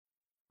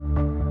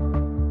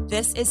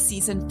This is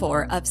season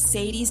 4 of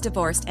Sadie's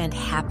Divorced and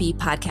Happy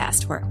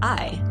podcast, where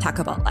I talk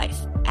about life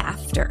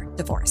after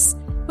divorce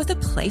with a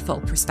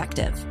playful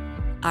perspective.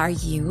 Are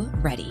you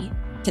ready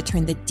to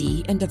turn the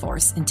D in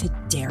divorce into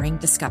daring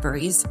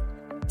discoveries,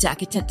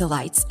 decadent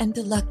delights, and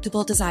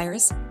delectable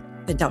desires?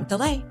 Then don't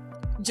delay.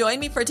 Join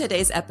me for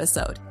today's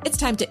episode. It's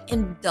time to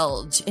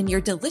indulge in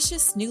your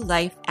delicious new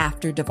life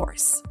after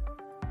divorce.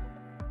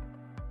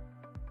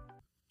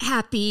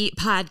 Happy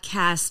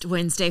Podcast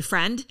Wednesday,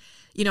 friend.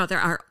 You know, there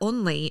are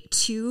only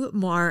 2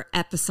 more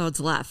episodes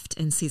left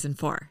in season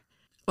 4.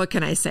 What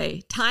can I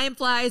say? Time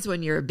flies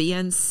when you're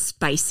being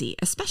spicy,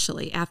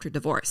 especially after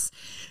divorce.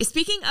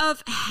 Speaking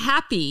of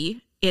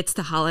happy, it's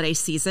the holiday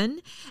season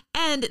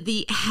and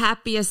the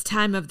happiest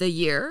time of the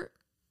year.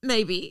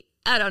 Maybe.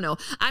 I don't know.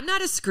 I'm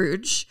not a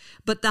Scrooge,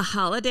 but the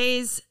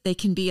holidays, they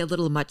can be a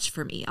little much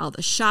for me. All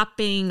the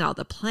shopping, all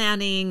the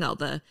planning, all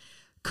the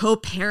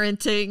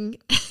co-parenting.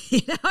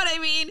 You know what I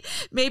mean?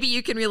 Maybe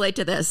you can relate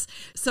to this.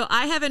 So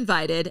I have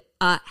invited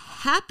a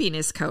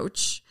happiness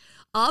coach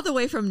all the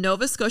way from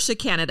Nova Scotia,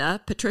 Canada,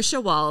 Patricia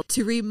Wall,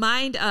 to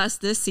remind us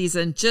this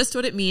season just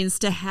what it means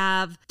to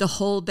have the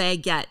whole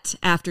baguette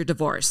after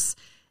divorce.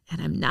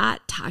 And I'm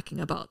not talking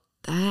about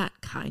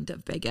that kind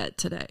of baguette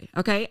today,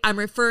 okay? I'm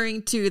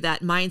referring to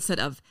that mindset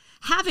of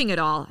having it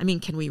all. I mean,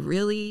 can we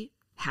really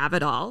have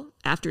it all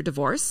after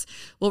divorce?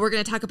 Well, we're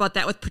going to talk about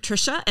that with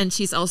Patricia, and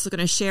she's also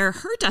going to share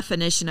her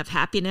definition of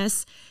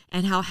happiness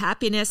and how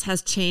happiness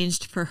has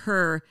changed for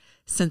her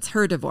since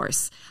her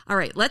divorce. All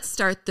right, let's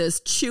start this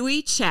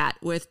chewy chat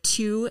with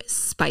 2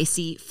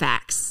 spicy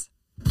facts.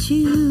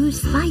 2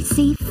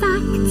 spicy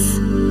facts.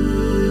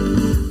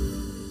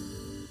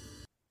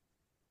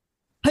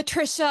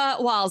 Patricia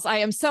Walls, I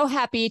am so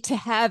happy to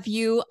have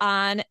you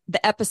on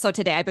the episode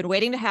today. I've been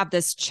waiting to have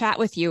this chat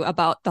with you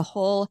about the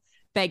whole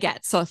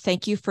baguette. So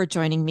thank you for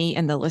joining me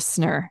and the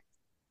listener.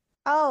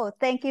 Oh,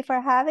 thank you for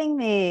having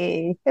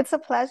me. It's a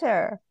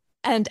pleasure.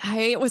 And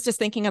I was just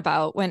thinking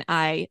about when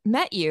I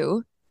met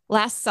you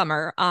last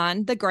summer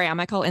on the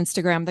gram. I call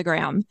Instagram the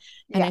gram.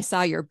 And I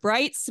saw your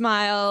bright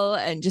smile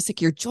and just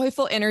like your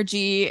joyful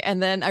energy.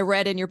 And then I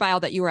read in your bio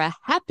that you were a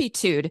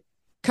happitude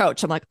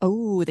coach. I'm like,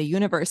 oh, the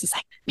universe is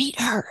like, meet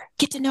her,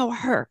 get to know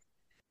her.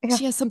 Yeah.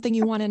 She has something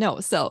you want to know.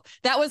 So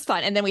that was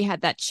fun. And then we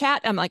had that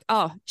chat. I'm like,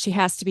 oh, she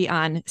has to be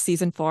on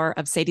season 4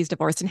 of Sadie's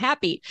Divorced and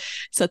Happy.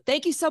 So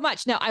thank you so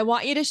much. Now, I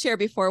want you to share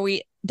before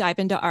we dive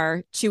into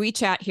our chewy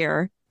chat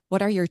here.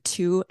 What are your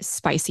 2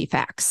 spicy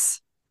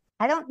facts?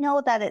 I don't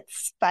know that it's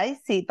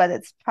spicy, but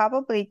it's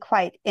probably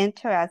quite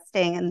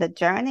interesting in the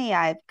journey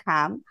I've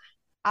come.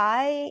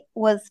 I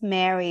was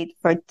married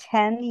for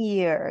 10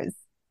 years,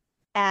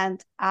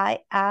 and I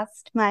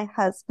asked my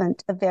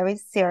husband a very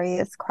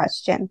serious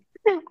question.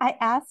 I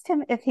asked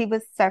him if he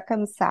was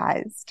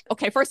circumcised.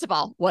 Okay, first of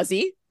all, was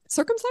he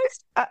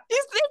circumcised?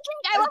 He's thinking,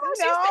 I love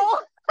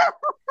how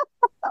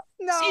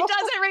No. She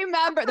doesn't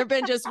remember. There've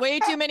been just way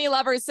too many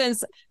lovers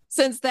since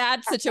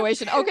that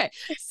situation. Okay,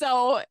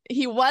 so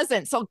he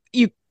wasn't. So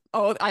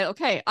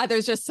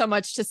there's just so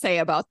much to say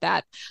about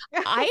that. I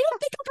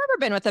don't think I've ever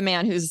been with a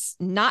man who's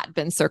not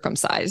been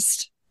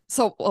circumcised.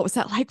 So what was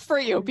that like for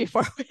you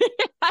before we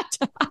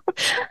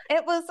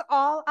It was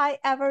all I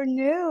ever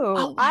knew.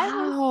 Oh,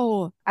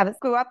 wow. I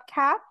grew up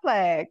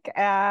Catholic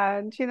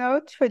and,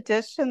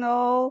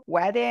 traditional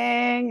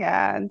wedding.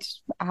 And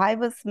I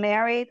was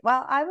married.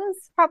 Well, I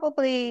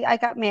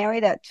got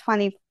married at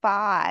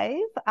 25,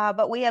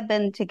 but we had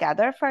been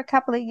together for a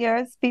couple of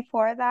years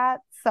before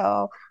that.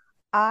 So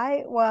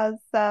I was,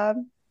 I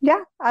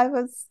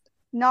was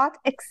not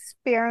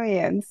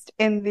experienced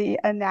in the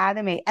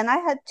anatomy. And I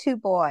had 2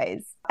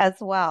 boys as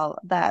well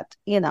that,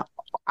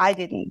 I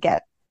didn't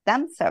get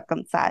them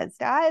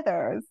circumcised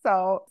either.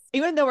 So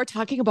even though we're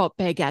talking about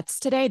baguettes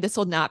today, this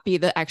will not be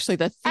the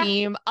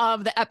theme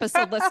of the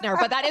episode, listener,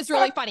 but that is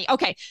really funny.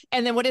 Okay.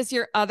 And then what is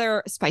your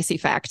other spicy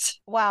fact?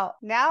 Well,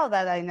 now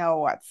that I know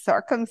what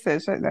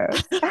circumcision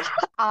is,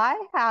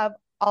 I have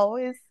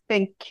always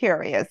been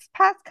curious.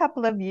 Past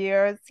couple of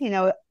years,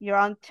 you're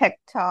on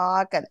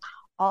TikTok and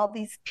all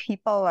these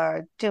people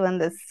are doing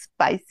this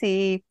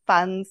spicy,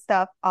 fun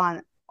stuff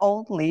on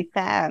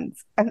OnlyFans.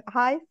 And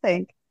I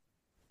think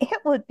it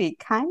would be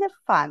kind of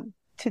fun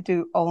to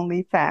do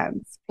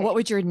OnlyFans. What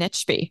would your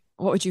niche be?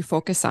 What would you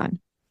focus on?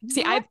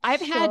 See,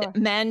 I've had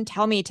men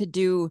tell me to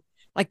do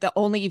like the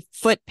only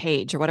foot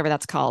page or whatever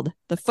that's called.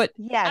 The foot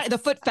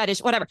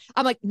fetish, whatever.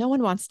 I'm like, no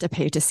one wants to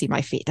pay to see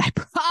my feet. I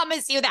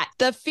promise you that.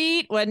 The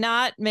feet would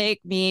not make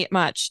me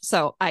much.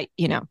 So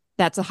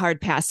that's a hard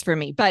pass for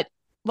me. But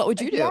what would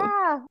you do?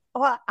 Yeah.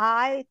 Well,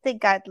 I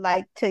think I'd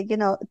like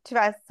to,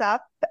 dress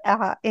up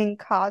in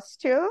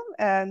costume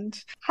and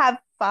have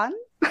fun.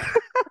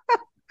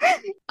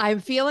 I'm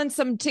feeling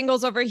some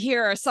tingles over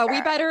here. So we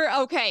better,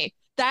 okay.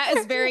 That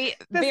is very,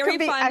 very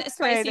fun,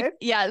 spicy.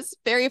 Yes,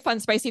 very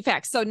fun, spicy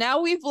facts. So now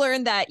we've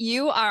learned that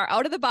you are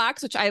out of the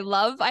box, which I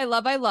love.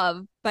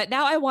 But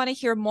now I want to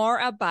hear more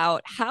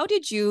about how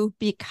did you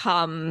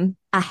become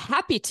a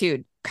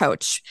happitude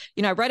coach?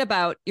 I read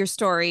about your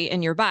story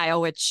in your bio,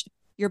 which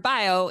your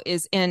bio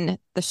is in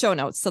the show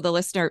notes. So the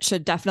listener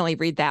should definitely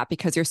read that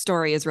because your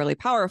story is really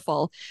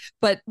powerful.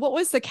 But what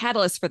was the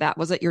catalyst for that?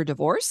 Was it your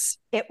divorce?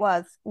 It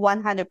was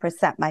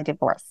 100% my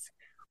divorce.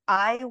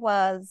 And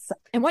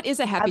what is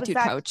a happitude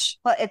coach?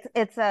 Well,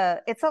 it's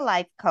a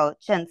life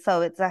coach, and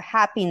so it's a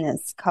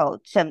happiness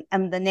coach,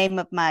 and the name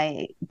of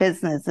my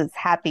business is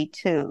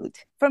Happitude.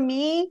 For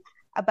me,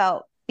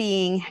 about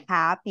being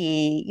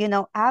happy,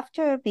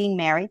 after being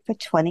married for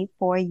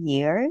 24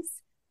 years,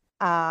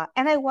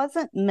 and I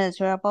wasn't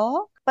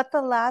miserable, but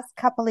the last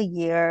couple of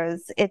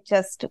years, it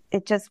just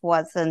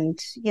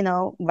wasn't,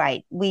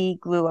 right. We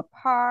grew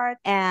apart,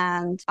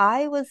 and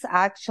I was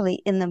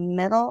actually in the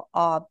middle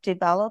of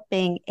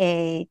developing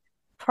a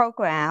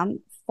program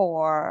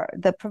for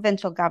the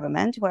provincial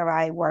government where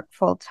I work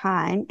full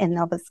time in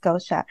Nova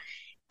Scotia.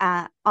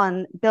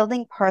 On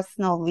building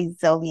personal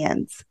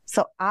resilience.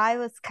 So I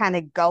was kind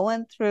of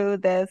going through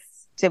this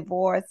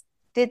divorce,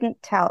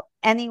 didn't tell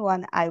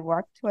anyone I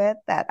worked with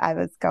that I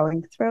was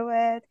going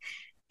through it.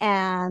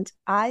 And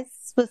I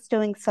was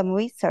doing some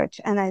research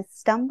and I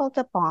stumbled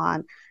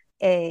upon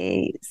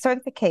a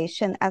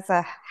certification as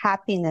a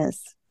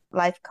happiness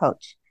life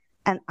coach.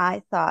 And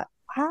I thought,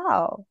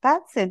 wow,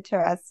 that's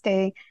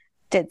interesting.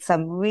 Did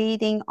some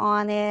reading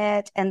on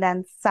it and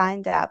then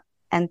signed up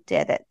and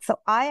did it. So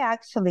I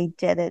actually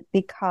did it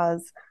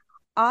because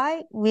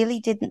I really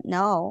didn't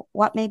know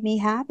what made me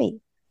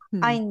happy.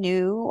 I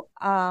knew,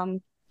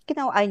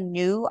 I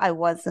knew I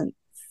wasn't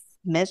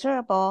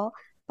miserable,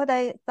 but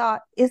I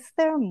thought, is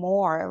there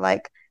more?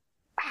 Like,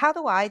 how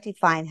do I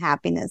define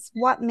happiness?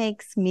 What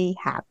makes me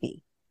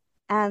happy?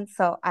 And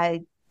so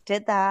I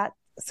did that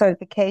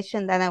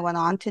certification. Then I went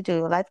on to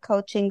do life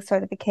coaching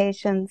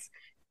certifications,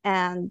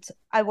 and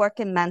I work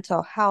in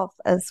mental health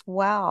as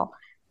well.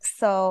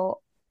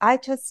 So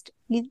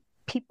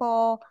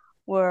people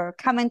were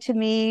coming to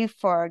me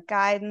for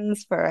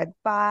guidance, for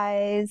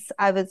advice.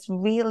 I was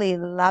really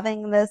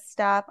loving this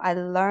stuff. I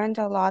learned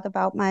a lot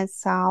about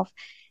myself.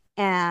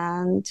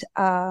 And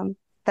then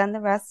the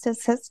rest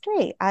is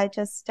history. I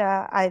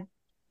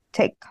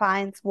take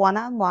clients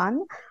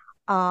one-on-one,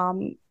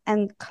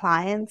 and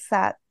clients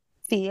that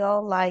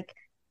feel like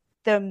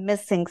they're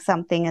missing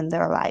something in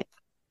their life.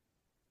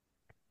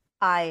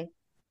 I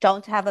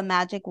don't have a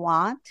magic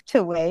wand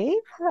to wave,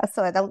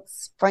 so I don't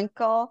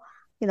sprinkle,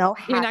 You're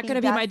not going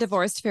to be my dust.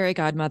 divorced fairy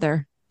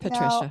godmother,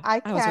 Patricia. No, I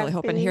was really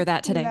hoping to hear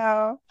that today.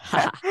 No.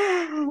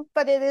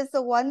 But it is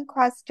the one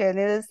question.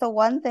 It is the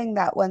one thing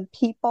that when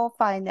people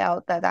find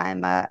out that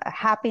I'm a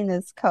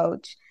happiness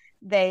coach,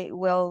 they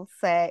will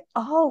say,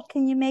 oh,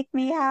 can you make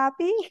me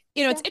happy?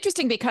 It's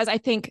interesting because I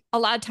think a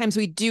lot of times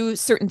we do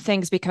certain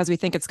things because we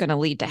think it's going to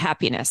lead to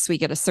happiness. We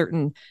get a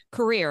certain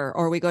career,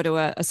 or we go to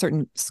a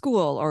certain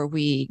school, or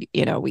we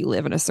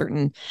live in a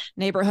certain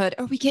neighborhood,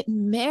 or we get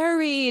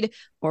married,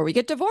 or we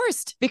get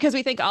divorced because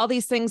we think all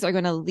these things are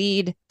going to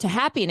lead to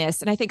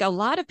happiness. And I think a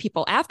lot of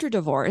people after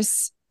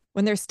divorce,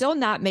 when they're still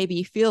not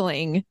maybe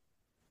feeling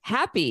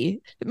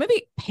happy,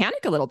 maybe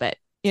panic a little bit.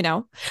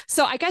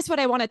 So I guess what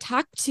I want to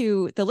talk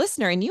to the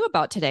listener and you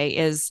about today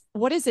is,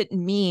 what does it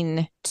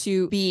mean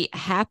to be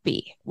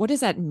happy? What does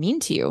that mean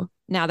to you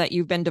now that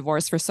you've been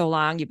divorced for so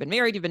long? You've been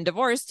married, you've been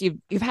divorced,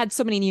 you've had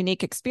so many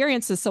unique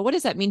experiences. So what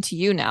does that mean to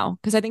you now?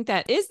 Because I think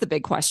that is the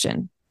big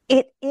question.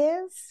 It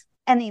is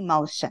an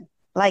emotion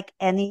like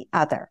any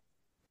other.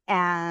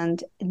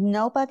 And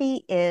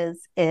nobody is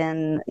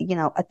in,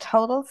 a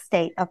total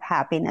state of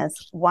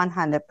happiness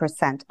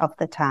 100% of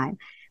the time.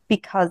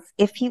 Because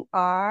if you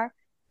are,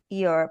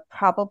 you're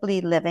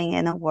probably living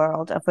in a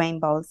world of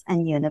rainbows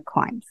and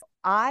unicorns.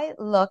 I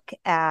look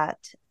at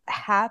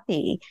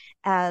happy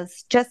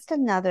as just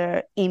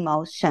another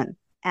emotion.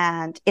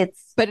 And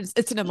it's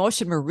an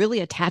emotion we're really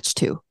attached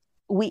to.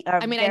 We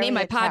are. I mean, I named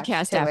my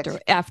podcast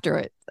after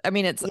it. I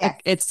mean,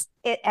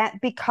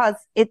 because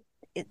it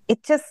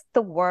just,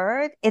 the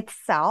word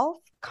itself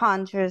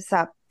conjures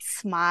up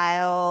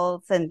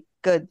smiles and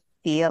good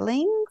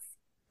feelings.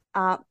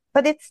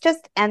 But it's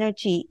just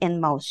energy in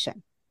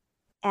motion.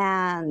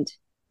 And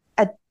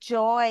a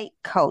joy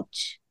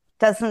coach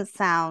doesn't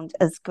sound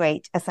as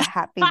great as a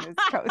happiness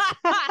coach.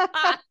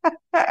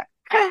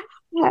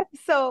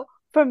 So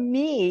for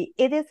me,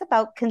 it is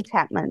about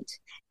contentment.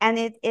 And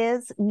it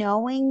is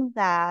knowing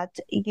that,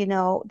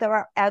 there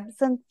are ebbs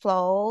and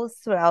flows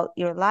throughout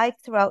your life,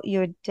 throughout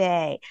your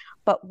day.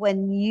 But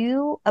when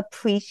you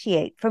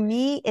appreciate, for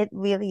me, it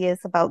really is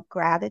about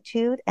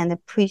gratitude and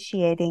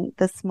appreciating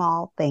the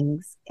small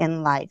things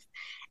in life.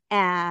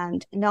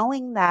 And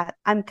knowing that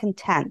I'm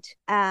content.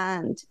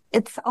 And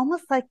it's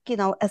almost like,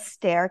 a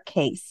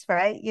staircase,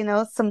 right?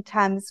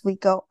 Sometimes we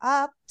go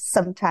up,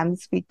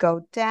 sometimes we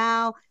go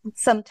down,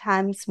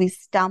 sometimes we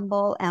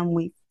stumble and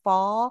we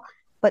fall.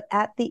 But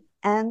at the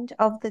end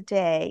of the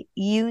day,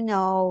 you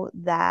know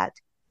that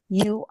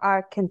you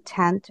are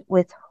content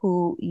with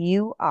who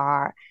you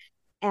are.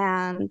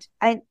 And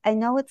I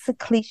know it's a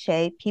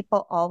cliche.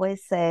 People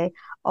always say,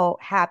 oh,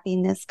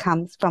 happiness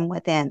comes from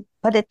within,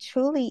 but it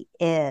truly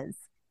is.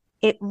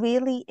 it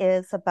really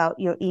is about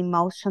your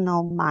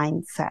emotional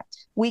mindset.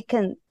 We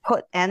can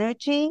put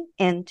energy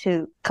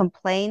into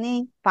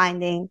complaining,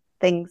 finding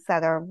things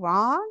that are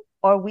wrong,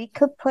 or we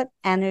could put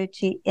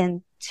energy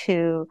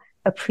into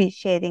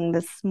appreciating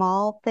the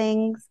small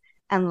things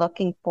and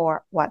looking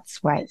for what's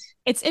right.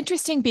 It's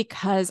interesting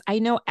because I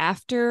know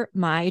after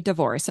my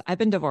divorce, I've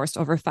been divorced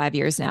over 5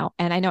 years now.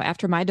 And I know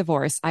after my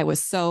divorce, I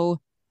was so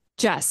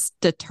just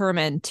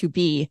determined to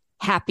be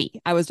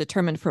happy. I was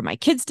determined for my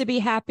kids to be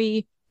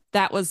happy.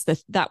 That was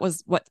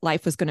what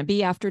life was going to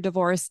be after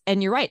divorce.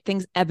 And you're right,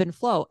 things ebb and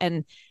flow.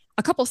 And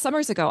a couple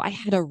summers ago, I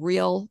had a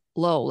real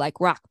low, like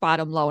rock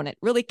bottom low. And it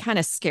really kind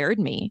of scared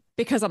me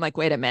because I'm like,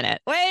 wait a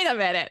minute. No.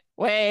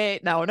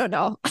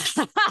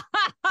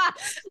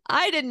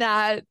 I did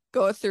not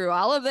go through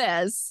all of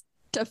this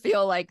to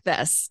feel like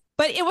this.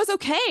 But it was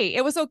okay.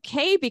 It was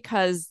okay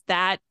because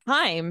that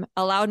time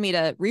allowed me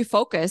to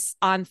refocus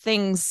on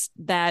things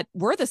that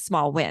were the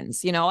small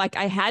wins. You know, like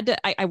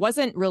I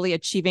wasn't really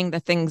achieving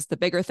the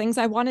bigger things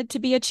I wanted to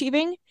be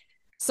achieving.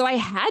 So I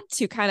had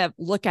to kind of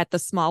look at the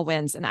small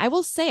wins. And I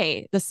will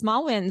say the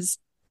small wins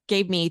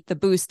gave me the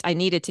boost I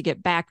needed to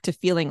get back to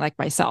feeling like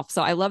myself.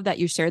 So I love that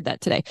you shared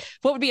that today.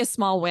 What would be a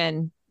small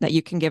win that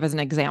you can give as an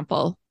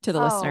example to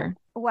the listener?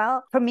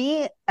 Well, for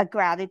me, a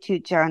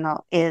gratitude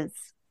journal is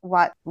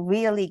what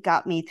really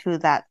got me through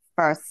that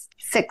first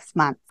 6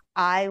 months.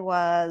 My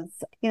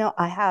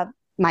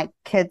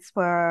kids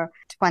were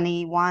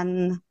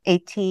 21,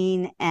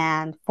 18,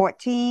 and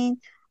 14.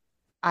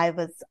 I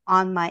was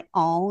on my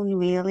own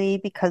really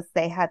because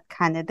they had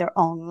kind of their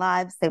own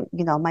lives.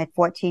 My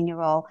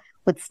 14-year-old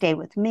would stay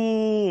with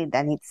me,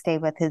 then he'd stay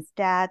with his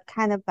dad,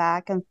 kind of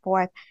back and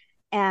forth.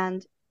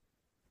 And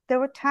there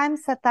were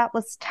times that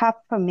was tough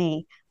for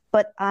me,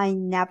 but I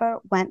never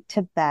went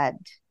to bed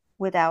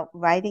without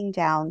writing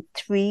down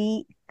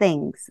 3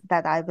 things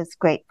that I was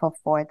grateful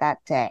for that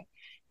day.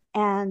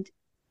 And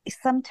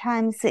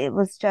sometimes it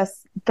was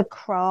just the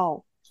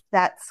crow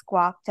that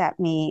squawked at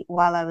me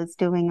while I was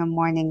doing a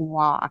morning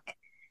walk.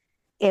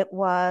 It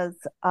was,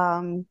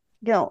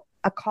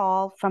 a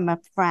call from a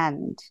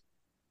friend.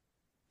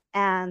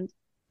 And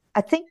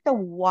I think the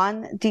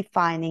one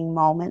defining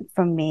moment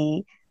for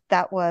me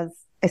that was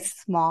a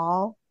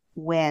small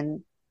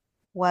win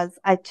was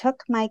I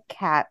took my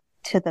cat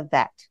to the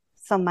vet.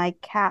 So my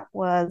cat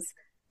was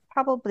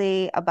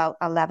probably about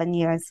 11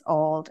 years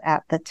old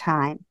at the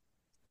time.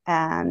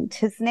 And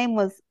his name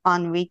was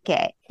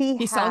Enrique.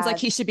 He sounds like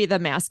he should be the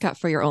mascot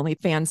for your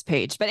OnlyFans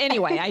page. But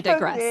anyway, I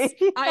digress.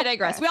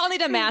 We all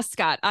need a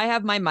mascot. I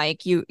have my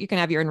Mike. You can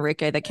have your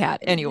Enrique the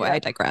cat. Anyway, yeah. I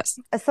digress.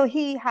 So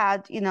he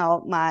had,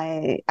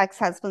 my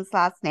ex-husband's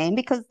last name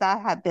because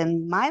that had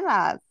been my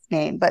last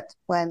name. But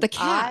when the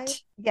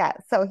cat.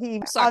 So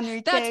he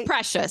Enrique, that's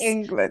precious.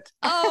 England.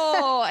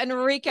 Oh,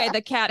 Enrique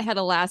the cat had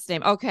a last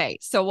name. Okay.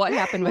 So what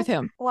happened with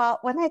him? Well,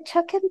 when I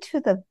took him to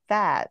the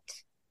vet,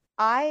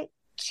 I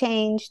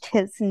changed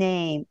his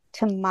name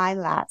to my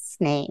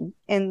last name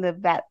in the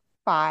vet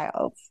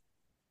files.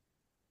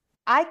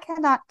 I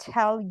cannot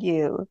tell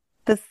you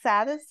the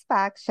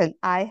satisfaction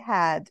I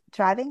had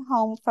driving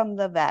home from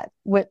the vet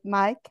with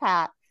my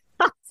cat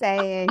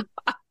saying,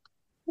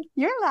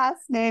 your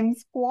last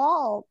name's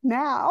Wall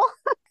now.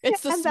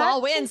 It's the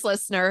small wins,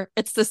 listener.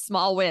 It's the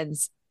small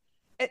wins.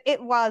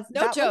 It was.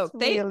 No joke.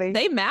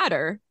 They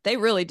matter. They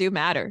really do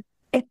matter.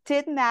 It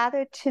did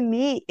matter to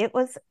me. It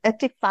was a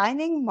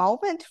defining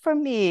moment for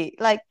me.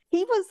 Like,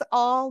 he was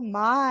all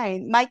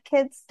mine. My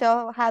kids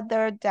still had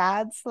their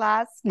dad's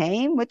last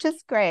name, which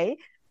is great,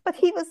 but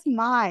he was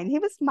mine. He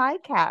was my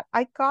cat.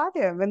 I got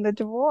him in the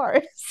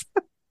divorce.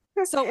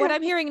 So what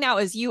I'm hearing now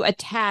is you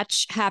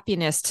attach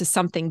happiness to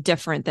something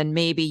different than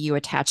maybe you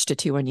attached it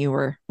to when you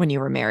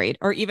were married,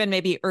 or even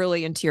maybe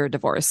early into your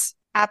divorce.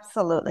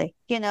 Absolutely.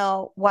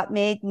 What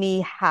made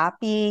me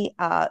happy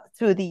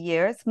through the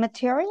years,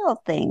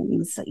 material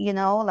things,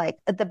 like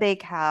the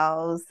big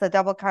house, the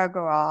double car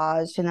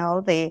garage,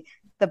 the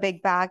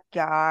big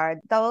backyard,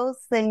 those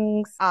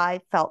things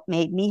I felt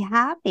made me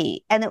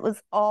happy. And it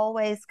was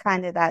always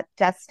kind of that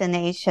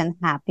destination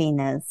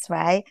happiness,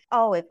 right?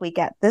 Oh, if we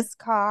get this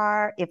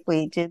car, if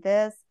we do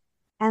this.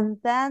 And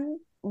then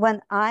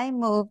when I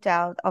moved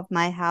out of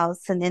my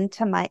house and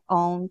into my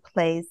own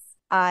place,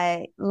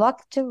 I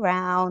looked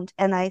around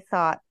and I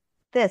thought,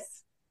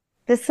 this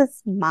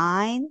is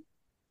mine.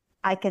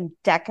 I can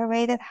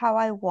decorate it how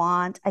I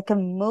want. I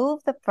can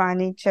move the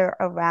furniture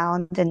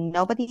around and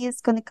nobody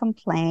is going to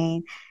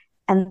complain.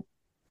 And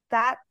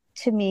that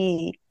to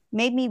me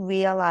made me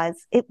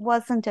realize it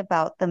wasn't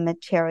about the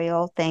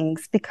material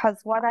things, because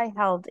what I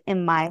held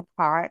in my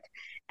heart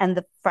and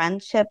the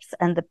friendships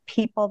and the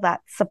people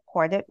that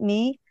supported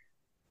me,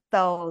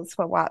 those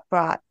were what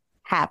brought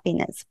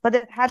happiness. But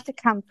it had to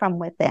come from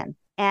within.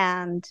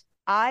 And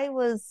I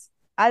was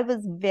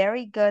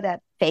very good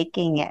at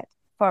faking it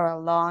for a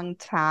long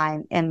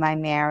time in my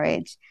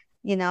marriage.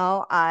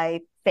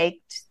 I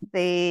faked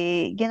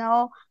I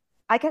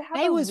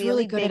was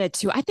really good at it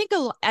too. I think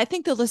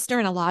the listener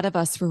and a lot of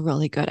us were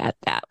really good at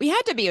that. We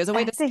had to be. It was a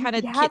way to kind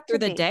of get through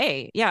the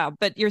day. Yeah,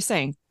 but you're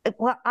saying.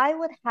 Well, I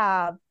would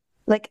have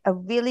like a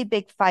really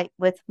big fight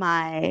with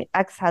my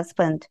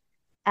ex-husband.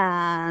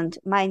 And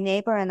my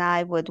neighbor and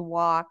I would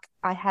walk.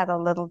 I had a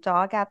little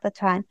dog at the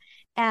time,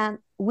 and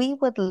we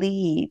would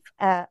leave.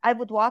 I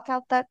would walk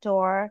out that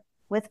door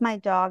with my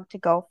dog to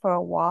go for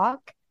a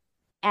walk,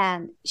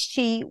 and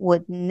she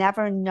would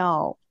never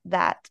know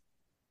that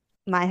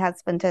my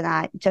husband and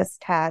I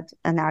just had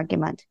an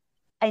argument.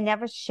 I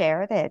never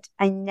shared it.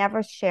 I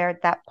never shared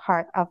that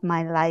part of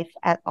my life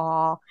at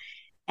all.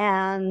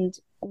 And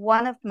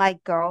one of my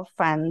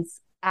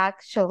girlfriends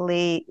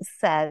actually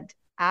said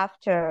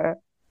after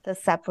the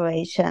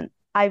separation,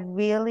 I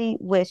really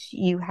wish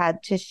you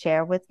had to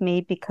share with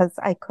me because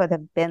I could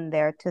have been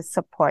there to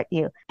support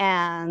you.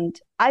 And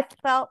I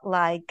felt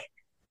like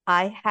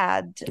I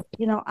had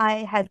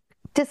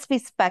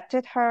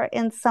disrespected her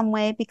in some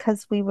way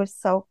because we were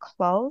so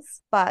close.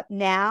 But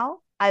now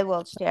I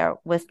will share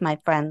with my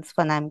friends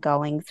when I'm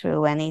going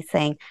through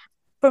anything.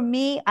 For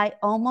me, I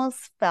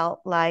almost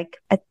felt like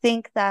I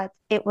think that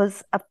it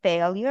was a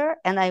failure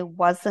and I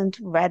wasn't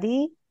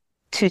ready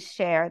to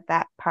share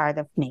that part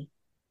of me.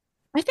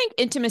 I think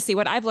intimacy,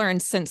 what I've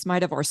learned since my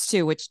divorce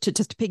too, which to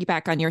just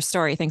piggyback on your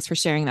story, thanks for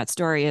sharing that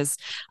story, is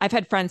I've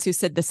had friends who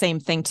said the same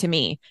thing to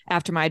me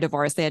after my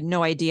divorce. They had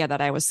no idea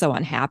that I was so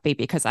unhappy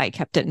because I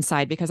kept it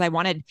inside because I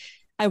wanted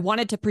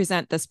to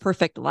present this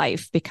perfect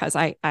life because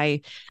I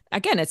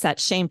again, it's that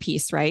shame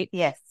piece, right?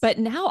 Yes. But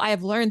now I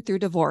have learned through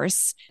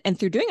divorce and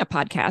through doing a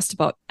podcast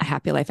about a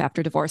happy life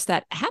after divorce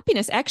that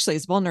happiness actually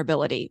is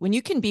vulnerability. When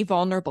you can be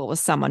vulnerable with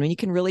someone, when you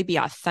can really be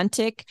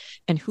authentic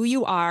and who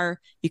you are,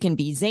 you can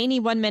be zany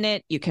one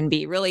minute, you can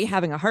be really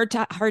having a hard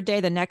day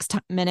the next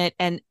minute,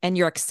 and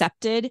you're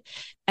accepted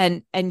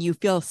and you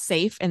feel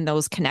safe in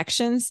those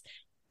connections.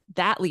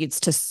 That leads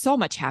to so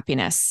much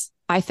happiness,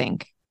 I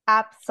think.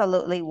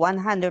 Absolutely,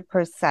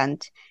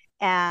 100%.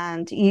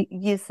 And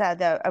you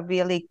said a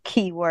really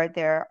key word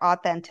there,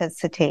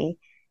 authenticity.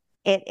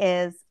 It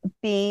is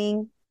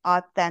being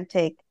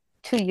authentic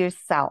to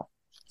yourself,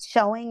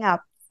 showing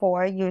up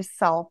for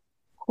yourself,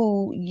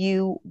 who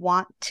you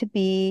want to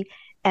be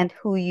and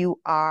who you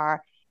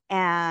are,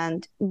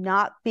 and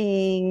not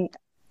being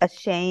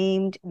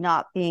ashamed,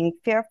 not being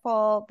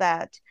fearful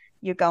that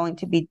you're going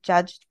to be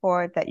judged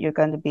for it, that you're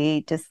going to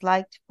be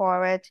disliked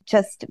for it,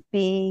 just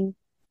being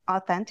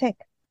authentic.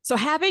 So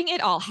having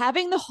it all,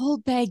 having the whole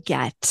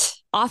baguette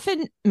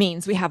often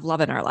means we have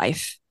love in our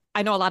life.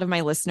 I know a lot of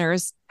my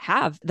listeners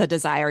have the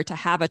desire to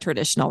have a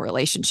traditional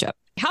relationship.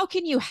 How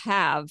can you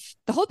have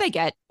the whole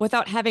baguette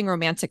without having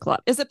romantic love?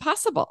 Is it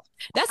possible?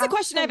 That's a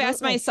question I've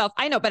asked myself.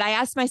 I know, but I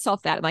asked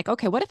myself that. I'm like,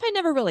 okay, what if I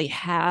never really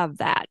have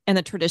that in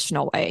the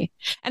traditional way?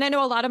 And I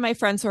know a lot of my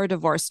friends who are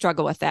divorced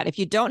struggle with that. If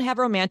you don't have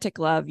romantic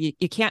love, you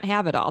can't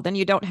have it all. Then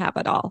you don't have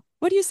it all.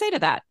 What do you say to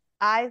that?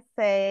 I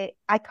say,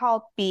 I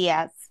call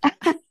BS.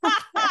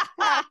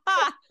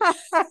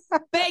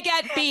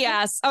 Baguette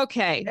BS.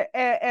 Okay.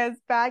 It is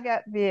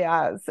baguette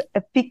BS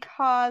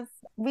because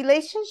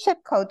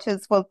relationship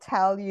coaches will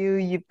tell you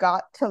you've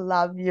got to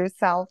love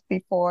yourself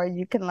before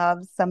you can love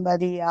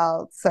somebody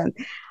else. And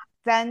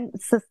then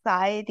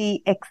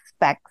society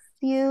expects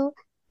you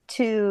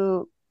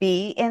to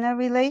be in a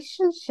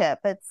relationship.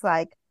 It's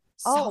like,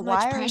 So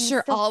much why pressure are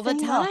you still all the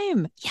single?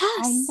 time. Yes.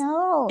 I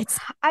know. It's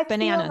I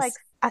bananas. feel like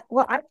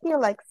I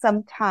feel like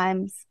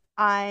sometimes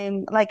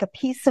I'm like a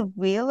piece of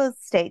real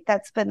estate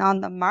that's been on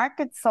the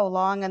market so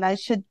long and I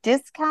should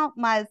discount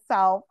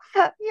myself.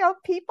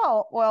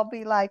 People will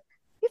be like,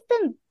 you've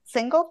been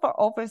single for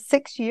over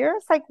 6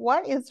 years. Like,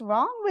 what is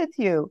wrong with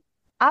you?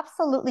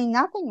 Absolutely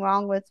nothing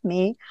wrong with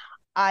me.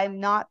 I'm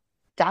not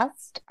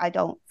dust. I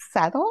don't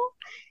settle.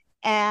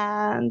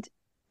 And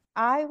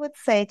I would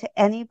say to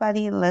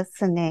anybody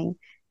listening,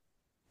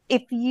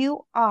 if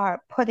you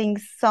are putting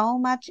so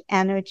much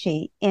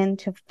energy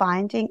into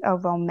finding a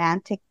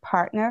romantic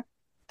partner,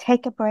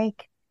 take a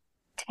break.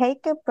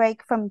 Take a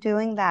break from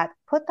doing that.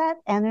 Put that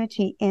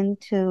energy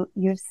into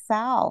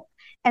yourself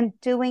and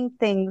doing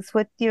things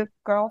with your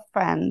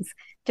girlfriends,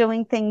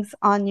 doing things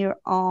on your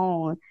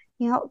own.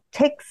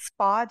 Take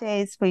spa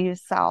days for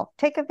yourself.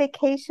 Take a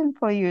vacation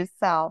for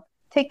yourself.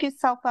 Take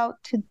yourself out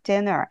to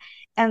dinner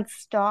and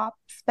stop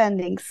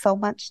spending so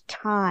much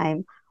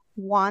time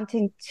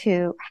wanting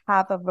to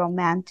have a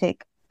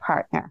romantic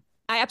partner.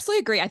 I absolutely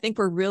agree. I think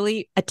we're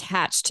really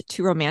attached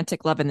to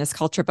romantic love in this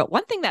culture. But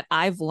one thing that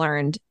I've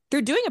learned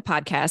through doing a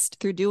podcast,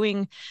 through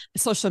doing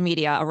social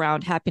media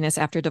around happiness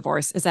after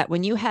divorce, is that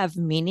when you have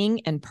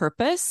meaning and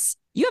purpose,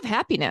 you have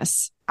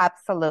happiness.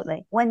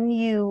 Absolutely. When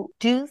you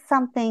do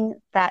something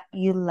that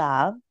you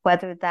love,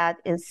 whether that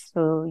is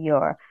through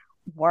your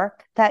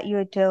work that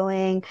you're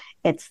doing,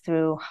 it's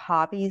through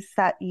hobbies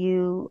that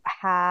you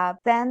have,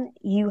 then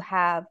you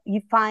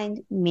find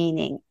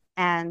meaning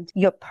and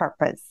your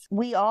purpose.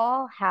 We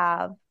all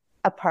have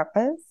a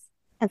purpose,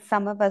 and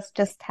some of us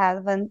just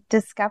haven't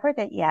discovered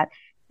it yet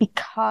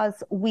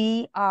because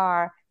we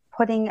are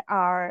putting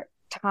our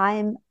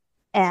time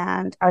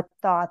and our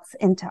thoughts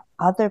into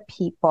other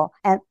people,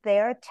 and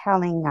they're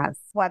telling us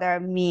what our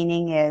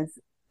meaning is.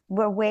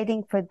 We're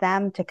waiting for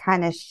them to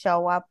kind of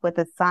show up with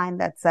a sign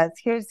that says,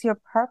 here's your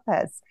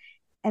purpose.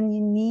 and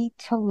you need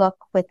to look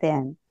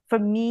within. For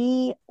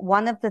me,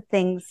 one of the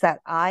things that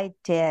I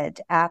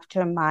did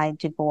after my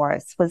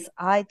divorce was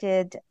I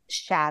did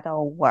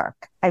shadow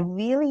work. I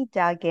really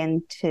dug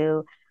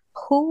into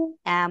who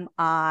am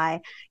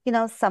I?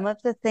 Some of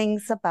the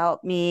things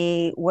about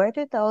me, where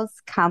do those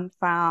come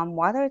from?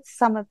 What are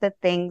some of the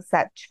things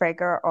that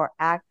trigger or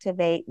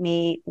activate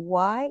me?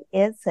 Why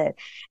is it?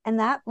 And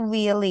that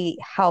really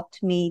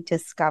helped me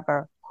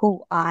discover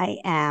who I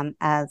am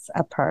as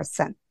a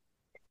person.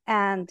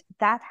 And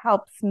that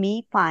helps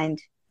me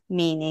find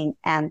meaning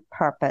and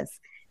purpose.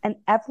 And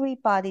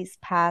everybody's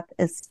path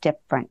is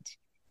different.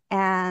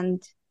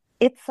 And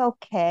it's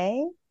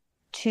okay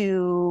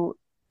to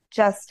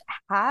just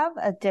have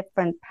a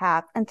different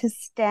path and to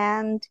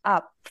stand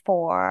up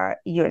for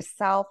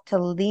yourself, to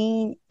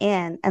lean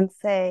in and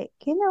say,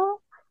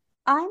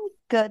 I'm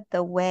good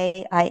the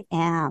way I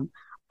am.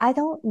 I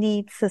don't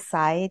need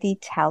society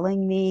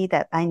telling me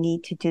that I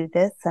need to do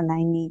this and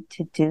I need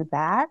to do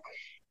that.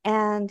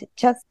 And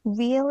just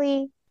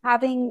really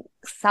having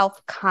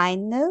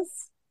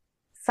self-kindness,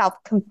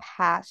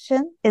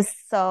 self-compassion is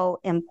so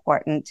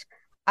important.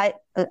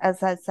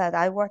 As I said,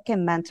 I work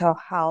in mental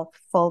health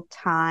full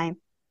time,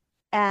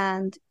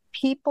 and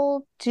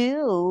people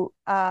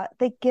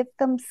they give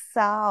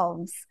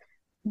themselves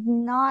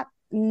not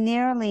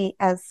nearly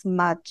as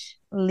much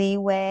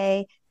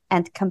leeway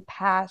and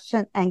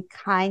compassion and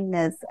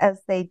kindness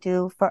as they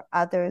do for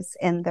others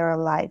in their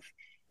life.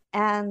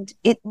 And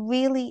it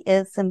really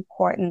is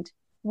important.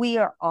 We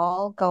are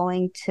all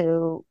going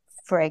to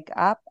frig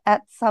up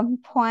at some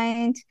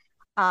point.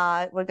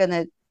 We're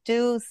going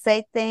to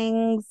say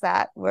things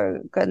that we're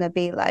going to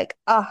be like,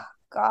 oh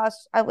gosh,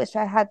 I wish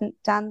I hadn't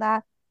done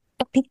that.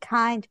 But be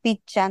kind,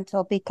 be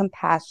gentle, be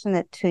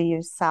compassionate to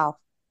yourself,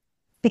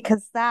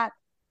 because that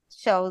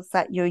shows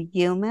that you're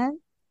human,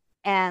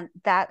 and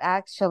that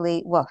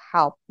actually will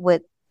help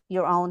with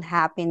your own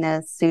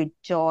happiness, your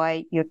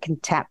joy, your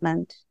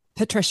contentment.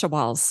 Patricia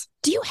Walls,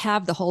 do you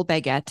have the whole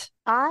baguette?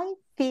 I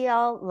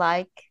feel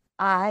like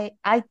I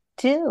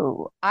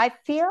do. I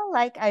feel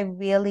like I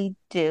really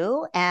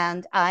do.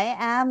 And I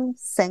am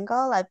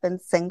single. I've been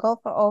single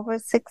for over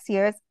 6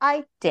 years.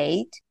 I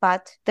date,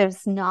 but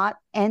there's not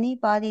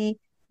anybody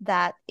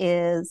that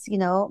is,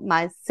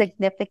 my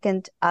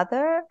significant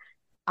other.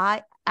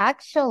 I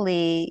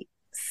actually,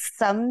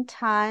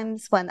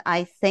 sometimes when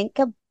I think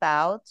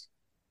about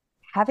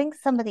having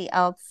somebody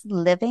else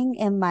living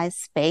in my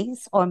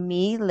space or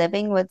me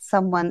living with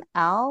someone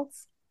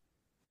else,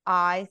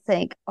 I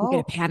think, You get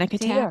a panic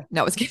attack? dear.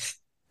 No, it's kidding.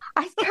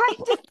 I kind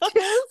of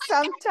do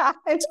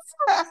sometimes.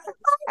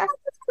 Keep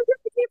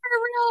it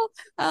real.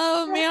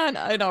 Oh man,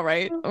 I know,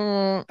 right?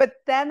 But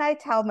then I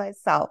tell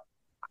myself,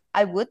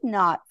 I would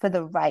not for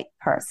the right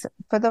person.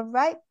 For the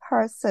right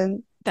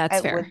person,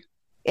 That's fair.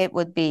 It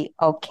would be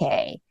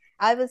okay.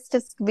 I was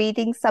just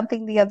reading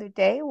something the other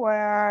day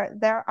where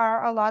there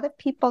are a lot of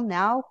people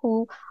now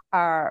who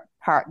are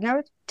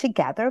partnered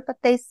together, but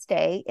they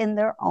stay in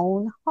their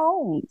own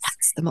homes.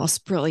 That's the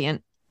most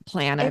brilliant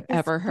plan I've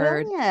ever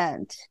heard.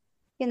 Brilliant.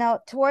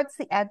 Towards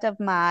the end of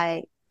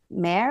my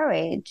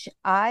marriage,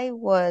 I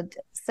would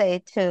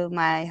say to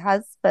my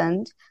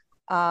husband,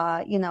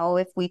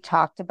 if we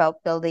talked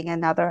about building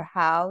another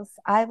house,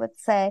 I would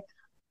say,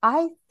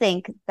 I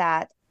think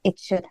that it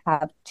should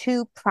have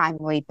 2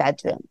 primary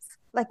bedrooms.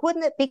 Like,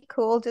 wouldn't it be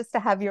cool just to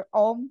have your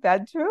own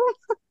bedroom?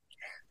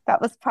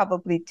 That was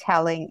probably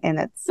telling in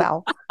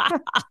itself.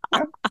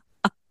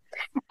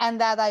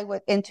 And that I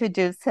would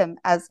introduce him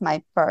as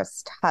my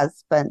first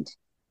husband.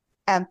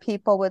 And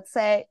people would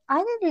say,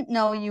 I didn't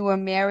know you were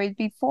married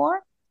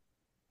before.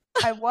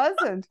 I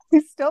wasn't.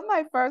 He's still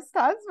my first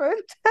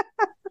husband.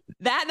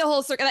 That and the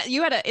whole circle.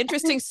 You had an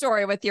interesting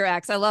story with your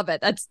ex. I love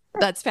it.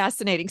 That's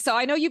fascinating. So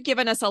I know you've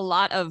given us a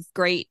lot of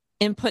great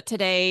input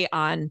today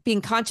on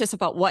being conscious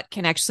about what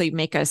can actually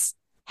make us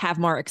have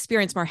more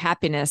experience, more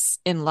happiness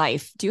in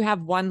life. Do you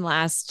have one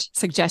last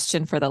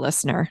suggestion for the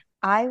listener?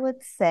 I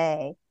would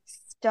say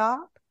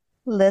stop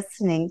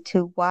listening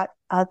to what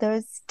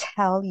others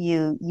tell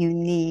you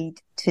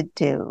need to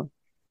do.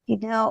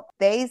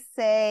 They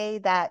say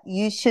that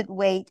you should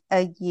wait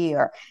a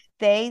year.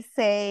 They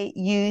say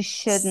you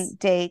shouldn't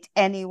date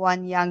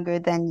anyone younger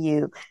than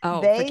you.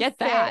 Oh, forget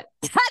that.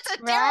 That's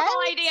a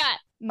terrible idea.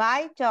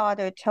 My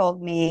daughter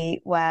told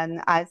me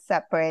when I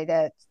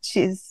separated,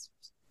 she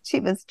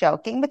was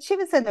joking, but she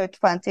was in her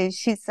 20s.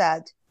 She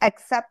said,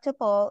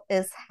 acceptable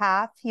is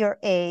half your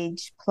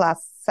age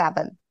plus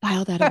 7.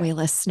 File that away,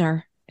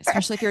 listener,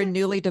 especially if you're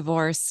newly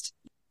divorced.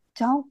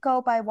 Don't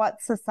go by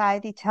what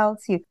society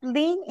tells you.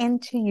 Lean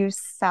into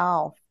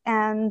yourself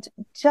and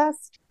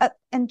just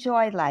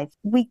enjoy life.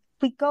 We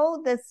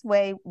go this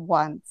way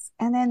once,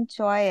 and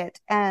enjoy it.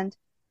 And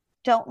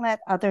don't let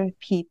other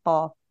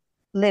people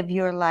live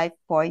your life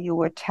for you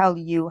or tell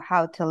you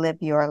how to live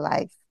your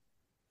life.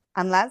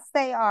 Unless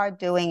they are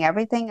doing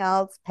everything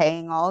else,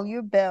 paying all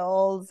your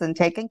bills and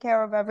taking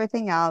care of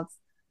everything else,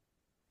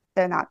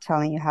 they're not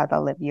telling you how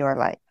to live your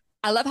life.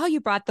 I love how you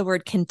brought the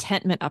word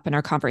contentment up in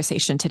our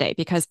conversation today,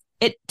 because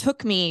it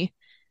took me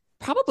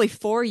probably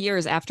 4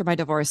 years after my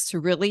divorce to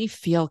really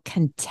feel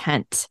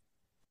content.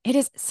 It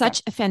is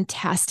such a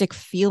fantastic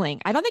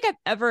feeling. I don't think I've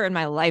ever in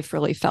my life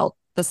really felt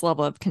this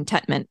level of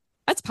contentment.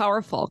 That's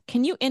powerful.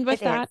 Can you end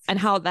with that and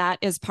how that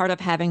is part of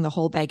having the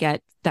whole baguette,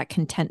 that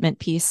contentment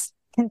piece?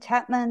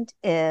 Contentment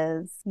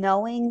is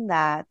knowing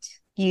that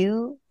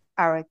you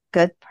are a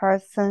good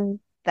person,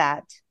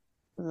 that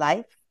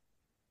life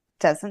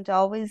doesn't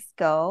always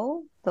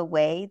go the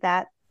way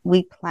that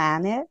we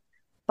plan it,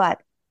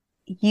 but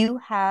you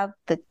have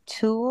the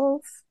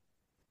tools,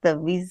 the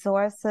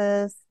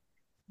resources,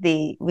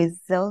 the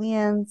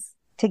resilience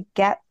to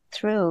get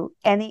through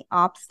any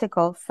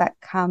obstacles that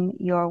come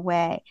your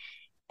way.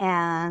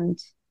 And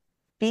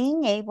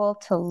being able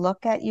to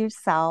look at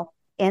yourself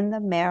in the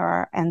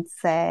mirror and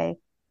say,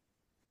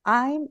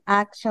 I'm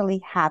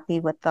actually happy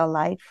with the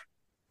life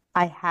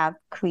I have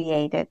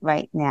created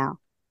right now.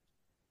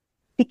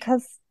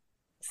 Because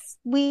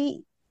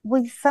we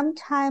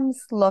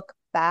sometimes look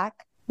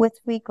back with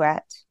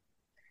regret.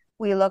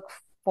 We look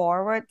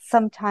forward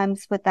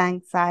sometimes with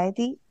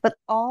anxiety, but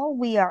all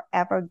we are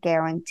ever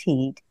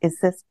guaranteed is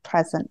this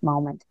present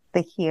moment,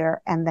 the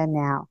here and the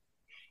now.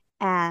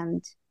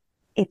 And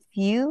if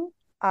you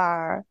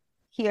are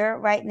here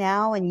right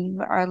now and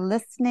you are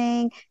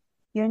listening,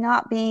 you're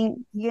not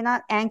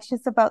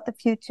anxious about the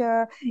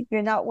future.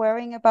 You're not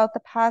worrying about the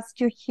past.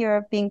 You're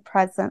here being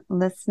present,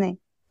 listening.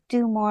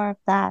 Do more of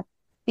that,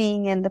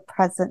 being in the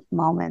present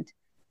moment.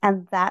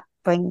 And that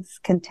brings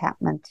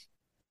contentment.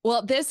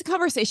 Well, this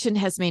conversation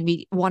has made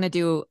me want to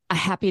do a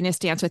happiness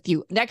dance with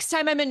you. Next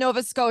time I'm in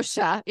Nova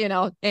Scotia,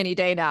 any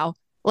day now,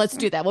 let's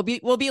do that.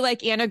 We'll be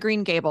like Anna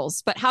Green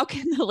Gables. But how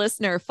can the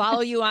listener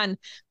follow you on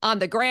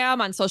the gram,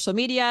 on social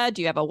media?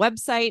 Do you have a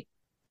website?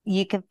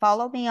 You can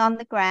follow me on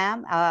the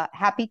gram,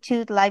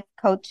 Happitude Life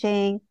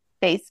Coaching,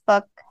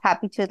 Facebook,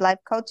 Happitude Life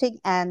Coaching,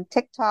 and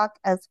TikTok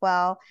as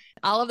well.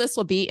 All of this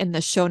will be in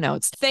the show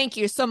notes. Thank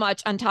you so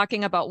much on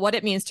talking about what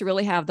it means to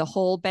really have the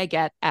whole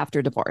baguette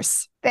after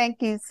divorce.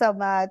 Thank you so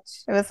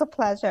much. It was a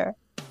pleasure.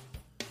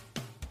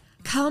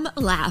 Come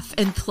laugh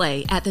and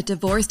play at the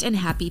Divorced and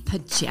Happy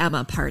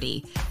Pajama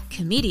Party.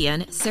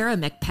 Comedian Sarah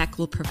McPeck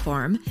will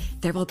perform.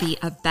 There will be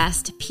a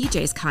Best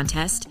PJs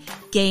contest,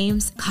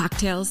 games,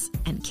 cocktails,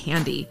 and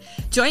candy.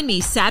 Join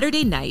me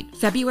Saturday night,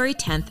 February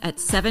 10th at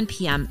 7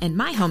 p.m. in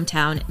my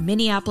hometown,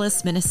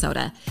 Minneapolis,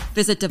 Minnesota.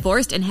 Visit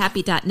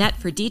divorcedandhappy.net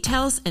for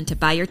details and to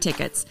buy your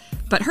tickets.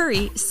 But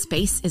hurry,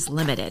 space is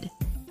limited.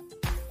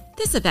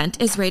 This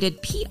event is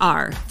rated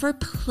PR for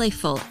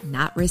playful,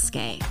 not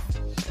risque.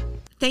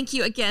 Thank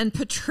you again,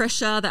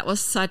 Patricia. That was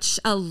such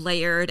a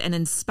layered and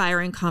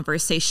inspiring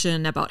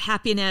conversation about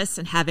happiness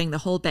and having the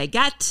whole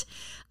baguette.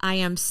 I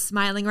am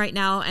smiling right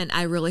now, and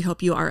I really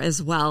hope you are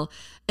as well.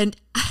 And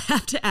I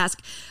have to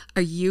ask,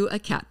 are you a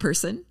cat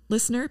person,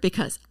 listener?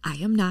 Because I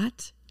am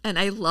not. And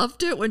I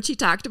loved it when she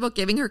talked about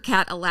giving her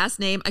cat a last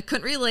name. I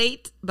couldn't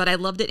relate, but I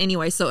loved it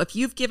anyway. So if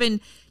you've given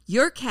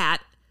your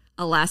cat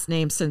a last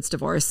name since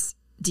divorce,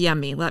 DM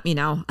me, let me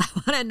know. I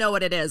want to know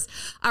what it is.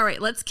 All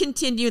right, let's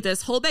continue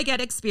this whole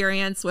baguette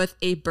experience with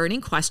a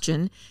burning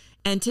question.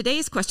 And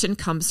today's question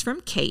comes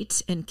from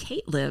Kate, and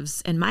Kate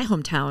lives in my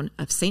hometown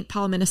of St.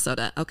 Paul,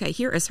 Minnesota. Okay,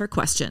 here is her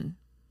question.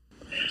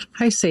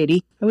 Hi,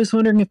 Sadie. I was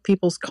wondering if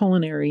people's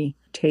culinary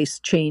tastes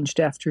changed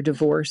after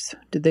divorce.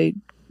 Did they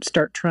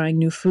start trying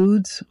new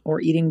foods or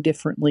eating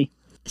differently?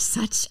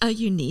 Such a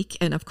unique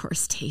and, of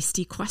course,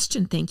 tasty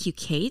question. Thank you,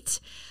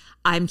 Kate.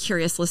 I'm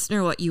curious,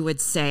 listener, what you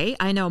would say.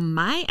 I know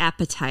my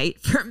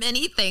appetite for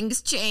many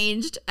things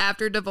changed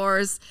after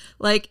divorce,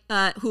 like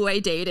who I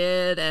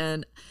dated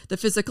and the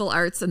physical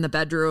arts in the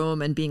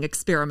bedroom and being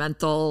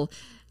experimental.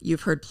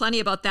 You've heard plenty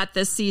about that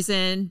this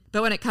season.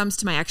 But when it comes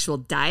to my actual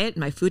diet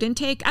and my food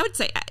intake, I would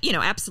say,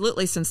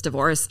 absolutely since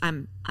divorce,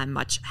 I'm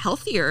much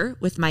healthier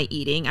with my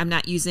eating. I'm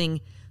not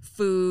using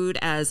food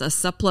as a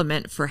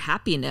supplement for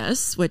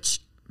happiness,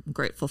 which I'm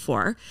grateful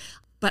for.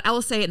 But I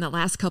will say in the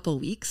last couple of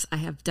weeks, I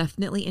have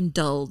definitely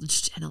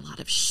indulged in a lot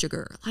of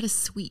sugar, a lot of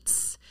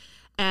sweets.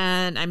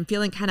 And I'm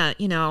feeling kind of,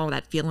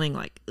 that feeling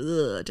like,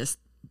 just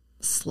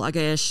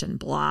sluggish and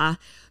blah.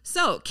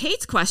 So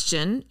Kate's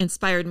question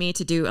inspired me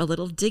to do a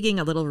little digging,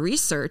 a little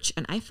research.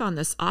 And I found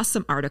this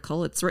awesome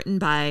article. It's written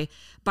by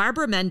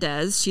Barbara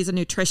Mendez. She's a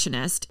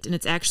nutritionist, and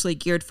it's actually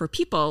geared for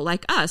people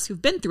like us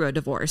who've been through a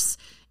divorce.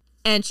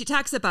 And she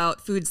talks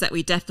about foods that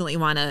we definitely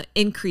want to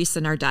increase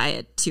in our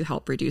diet to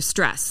help reduce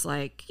stress,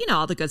 like,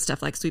 all the good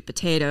stuff like sweet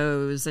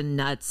potatoes and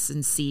nuts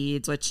and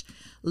seeds, which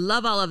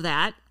love all of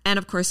that. And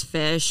of course,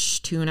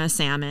 fish, tuna,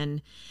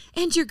 salmon,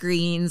 and your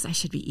greens. I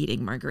should be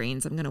eating more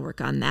greens. I'm going to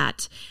work on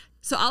that.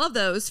 So all of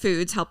those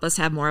foods help us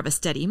have more of a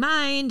steady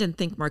mind and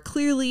think more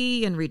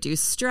clearly and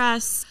reduce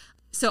stress.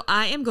 So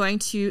I am going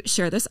to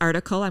share this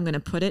article. I'm going to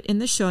put it in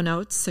the show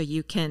notes so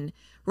you can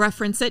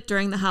reference it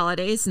during the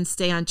holidays and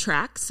stay on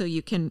track so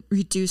you can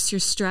reduce your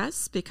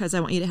stress, because I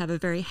want you to have a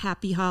very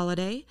happy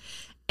holiday.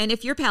 And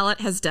if your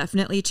palate has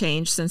definitely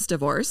changed since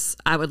divorce,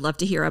 I would love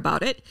to hear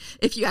about it.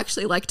 If you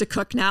actually like to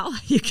cook now,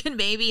 you can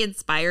maybe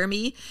inspire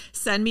me,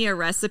 send me a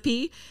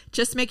recipe.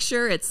 Just make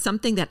sure it's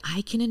something that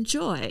I can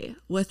enjoy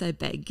with a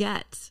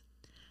baguette.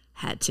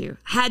 Had to.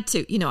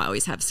 You know, I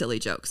always have silly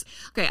jokes.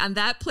 Okay, on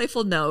that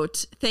playful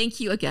note, thank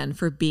you again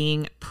for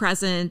being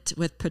present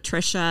with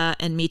Patricia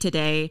and me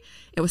today.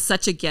 It was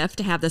such a gift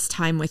to have this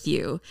time with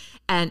you.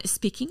 And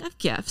speaking of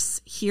gifts,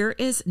 here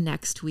is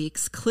next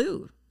week's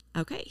clue.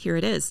 Okay, here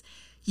it is.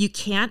 You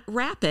can't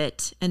wrap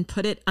it and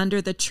put it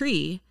under the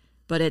tree,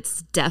 but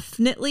it's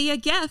definitely a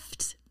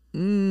gift.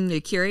 You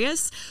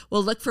curious?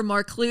 Well, look for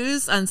more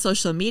clues on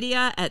social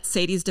media at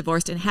Sadie's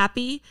Divorced and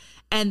Happy.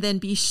 And then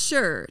be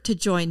sure to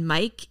join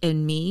Mike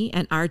and me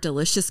and our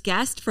delicious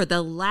guest for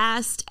the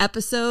last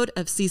episode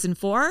of season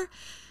 4.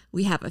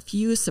 We have a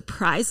few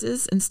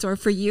surprises in store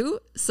for you,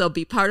 so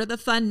be part of the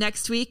fun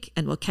next week,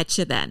 and we'll catch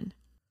you then.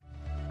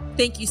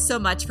 Thank you so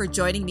much for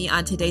joining me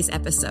on today's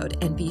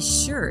episode, and be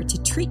sure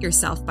to treat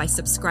yourself by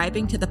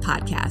subscribing to the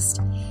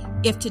podcast.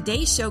 If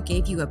today's show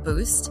gave you a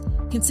boost,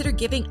 consider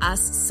giving us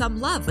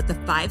some love with a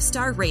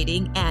 5-star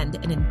rating and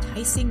an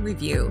enticing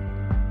review.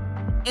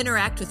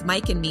 Interact with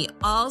Mike and me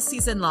all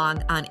season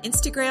long on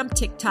Instagram,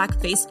 TikTok,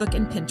 Facebook,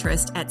 and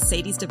Pinterest at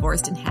Sadie's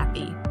Divorced and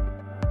Happy.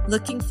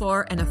 Looking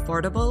for an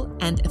affordable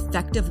and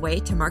effective way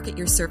to market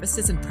your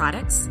services and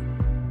products?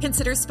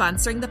 Consider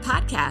sponsoring the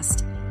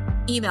podcast.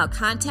 Email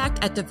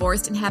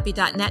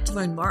contact@divorcedandhappy.net to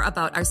learn more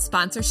about our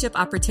sponsorship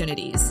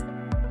opportunities.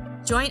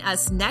 Join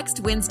us next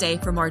Wednesday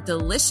for more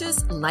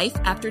delicious Life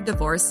After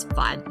Divorce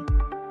fun.